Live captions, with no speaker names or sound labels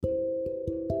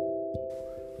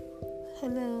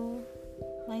Hello,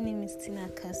 my name is Tina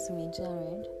Kasumi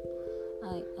Jared.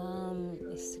 I am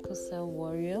a sickle cell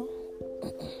warrior.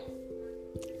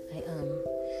 I am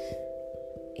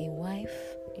a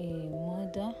wife, a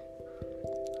mother,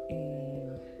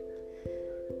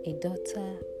 a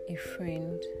daughter, a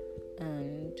friend,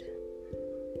 and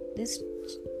this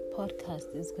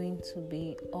podcast is going to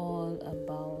be all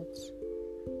about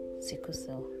sickle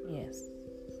cell. Yes.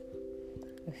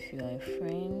 If you are a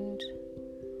friend,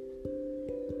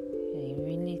 a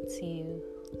relative,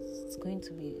 it's going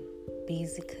to be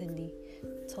basically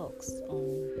talks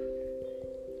on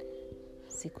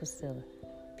sickle cell,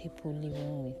 people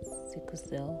living with sickle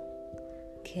cell,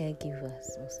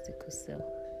 caregivers of sickle cell.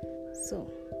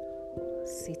 So,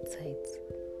 sit tight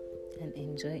and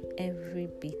enjoy every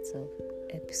bit of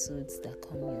episodes that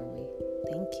come your way.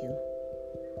 Thank you.